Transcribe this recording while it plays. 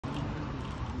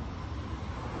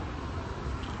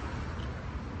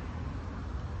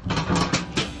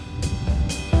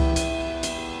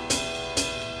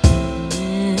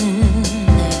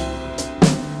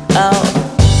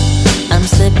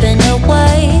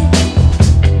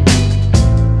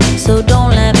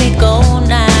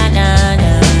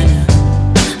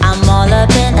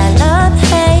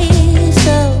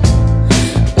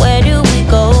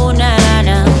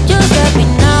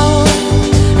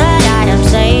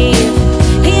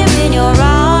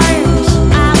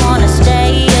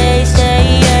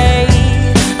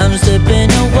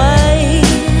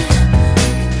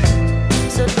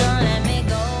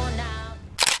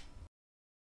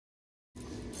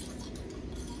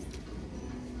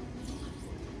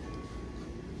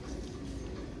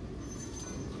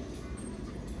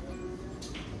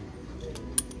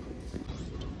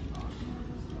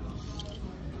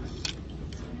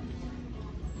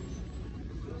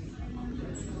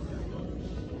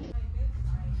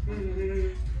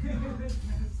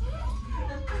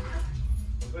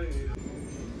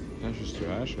ashes to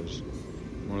ashes.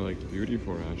 More like beauty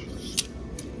for ashes.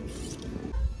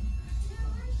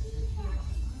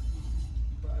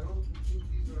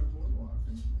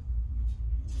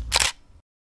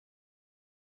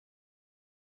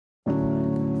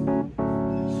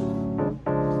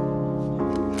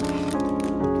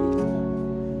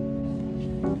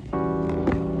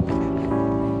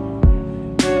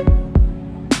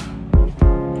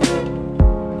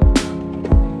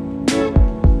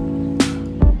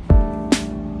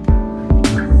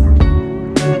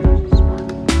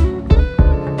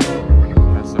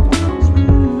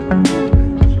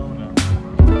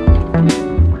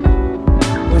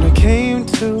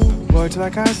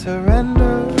 Like I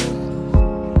surrendered,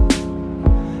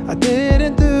 I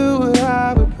didn't do what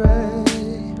I would pray.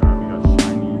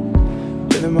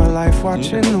 Living my life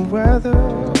watching the weather,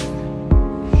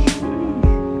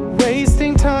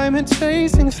 wasting time and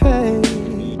chasing fate.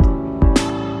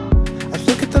 I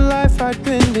look at the life I'd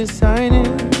been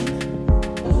designing.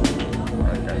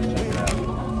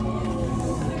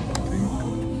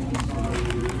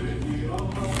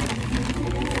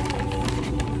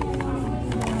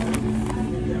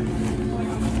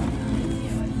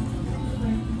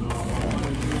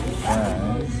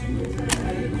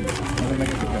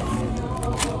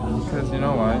 Because you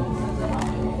know why?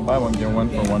 Buy one, get one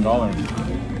for $1.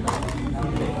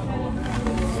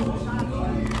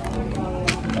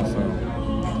 Also,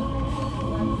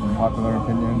 in popular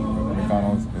opinion,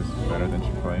 McDonald's is better than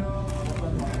Chick-fil-A.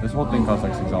 This whole thing costs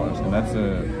like $6, and that's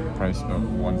the price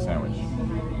of one sandwich.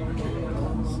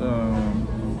 So,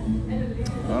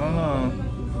 I don't know.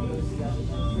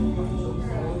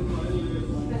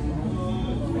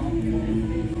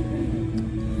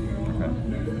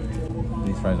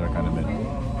 These fries are kind of mid.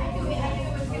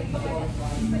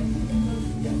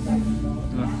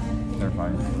 No, they're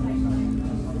fine.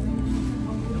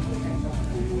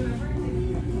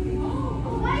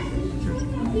 Cheers.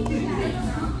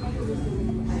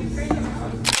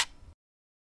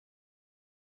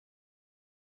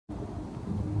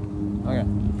 Okay.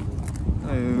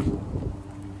 Hello.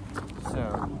 So,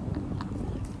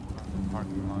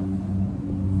 parking lot.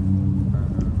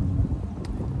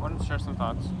 Wanted to share some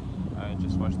thoughts. I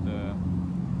just watched the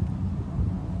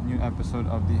new episode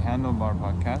of the Handlebar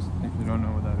Podcast. If you don't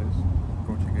know what that is,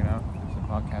 go check it out. It's a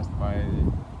podcast by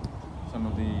some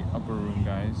of the Upperroom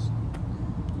guys,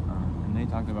 and they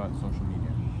talked about social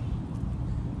media.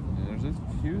 There's a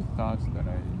few thoughts that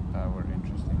were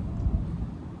interesting.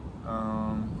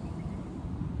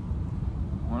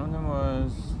 One of them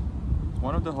was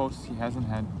one of the hosts. He hasn't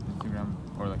had Instagram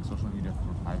or like social media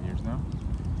for 5 years now.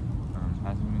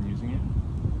 Hasn't been using it.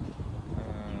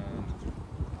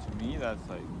 To me, that's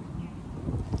like,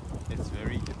 it's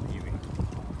very appealing,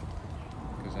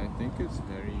 because I think it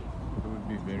would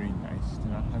be very nice to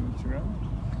not have Instagram,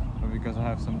 but because I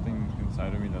have something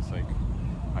inside of me that's like,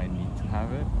 I need to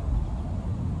have it,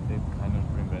 it kind of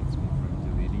prevents me from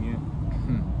deleting it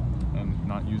and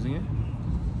not using it.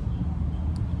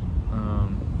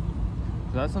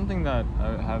 So that's something that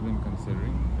I have been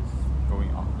considering, is going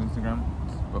off of Instagram,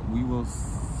 but we will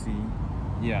see.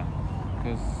 Yeah,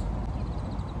 because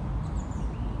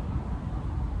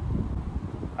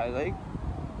I like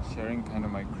sharing kind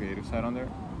of my creative side on there,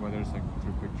 whether it's like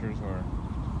through pictures or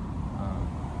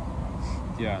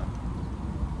yeah,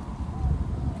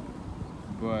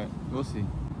 but we'll see.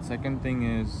 Second thing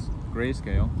is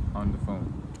grayscale on the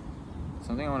phone.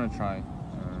 Something I want to try,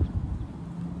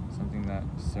 something that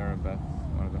Sarah Beth,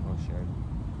 one of the hosts, shared,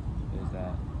 is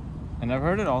that, and I've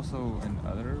heard it also in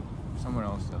somewhere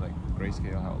else, that like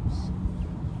grayscale helps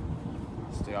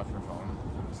stay off your phone.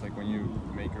 It's like when you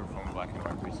make your phone black and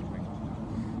white, basically.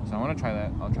 So I want to try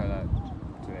that. I'll try that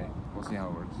today. We'll see how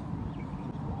it works.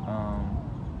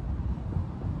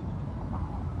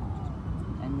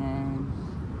 And then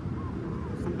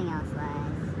something else was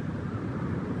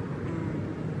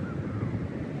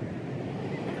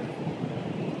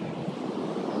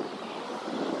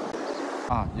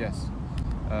yes.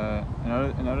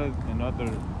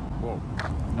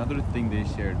 Another thing they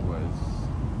shared was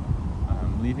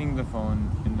leaving the phone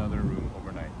in another room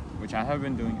overnight, which I have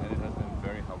been doing, and it has been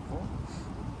very helpful,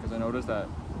 because I noticed that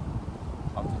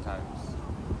oftentimes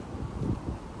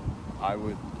I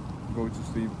would go to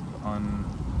sleep on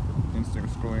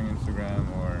scrolling Instagram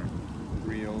or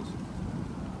Reels.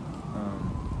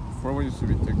 Before we used to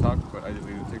be TikTok, but I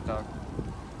deleted TikTok,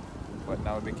 but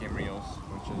now it became Reels,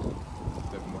 which is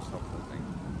the most helpful thing.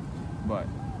 But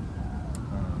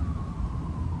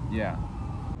yeah,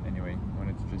 anyway, I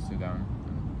wanted to just sit down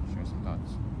and share some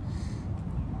thoughts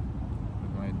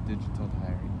with my digital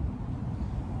diary.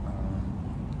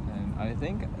 And I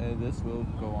think this will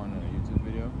go on a YouTube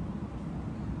video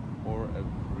or a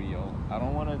reel. I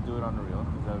don't want to do it on a reel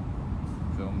because I've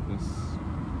filmed this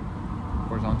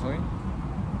horizontally,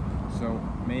 so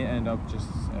may end up just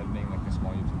editing like a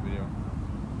small YouTube video.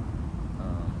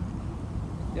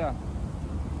 Yeah,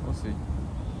 we'll see.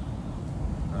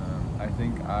 I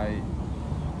think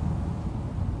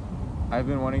I've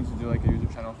been wanting to do like a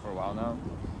YouTube channel for a while now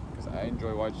because I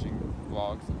enjoy watching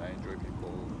vlogs and I enjoy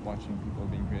watching people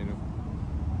being creative,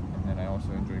 and then I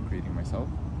also enjoy creating myself,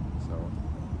 so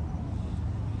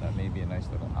that may be a nice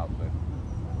little outlet.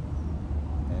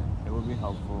 And it will be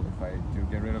helpful if I do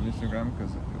get rid of Instagram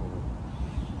because it will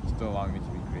still allow me to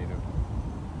be creative.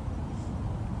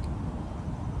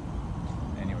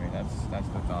 Anyway, that's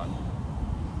the thought.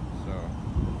 So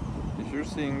if you're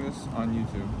seeing this on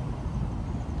YouTube,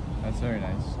 that's very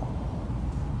nice.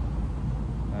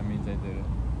 That means I did it.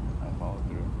 I followed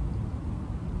through.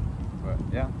 But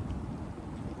yeah,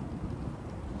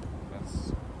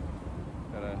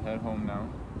 gotta head home now.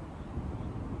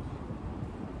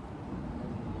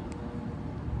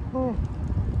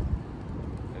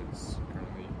 It's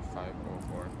currently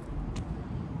 5:04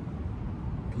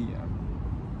 p.m.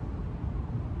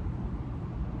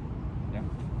 Yeah,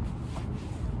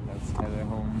 let's head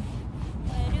home.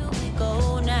 Where do we go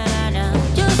now?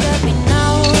 Just let me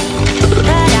know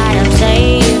that I am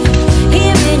safe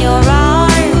here in your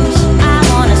arms. I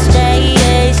wanna stay.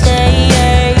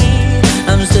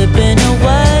 I'm slipping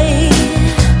away,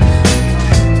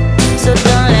 so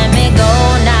don't let me go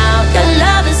now. Your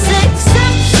love is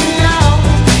exceptional.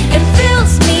 It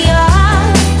fills me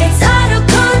up. It's out of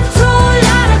control.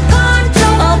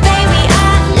 Oh baby,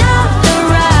 I love the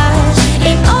rush.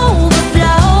 It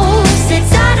overflows.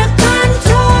 It's out of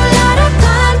control.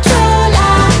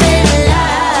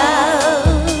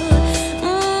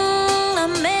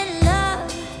 I'm in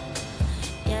love.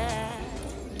 Yeah.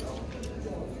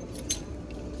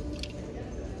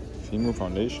 Female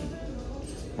foundation.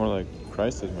 More like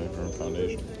Christ is my firm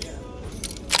foundation.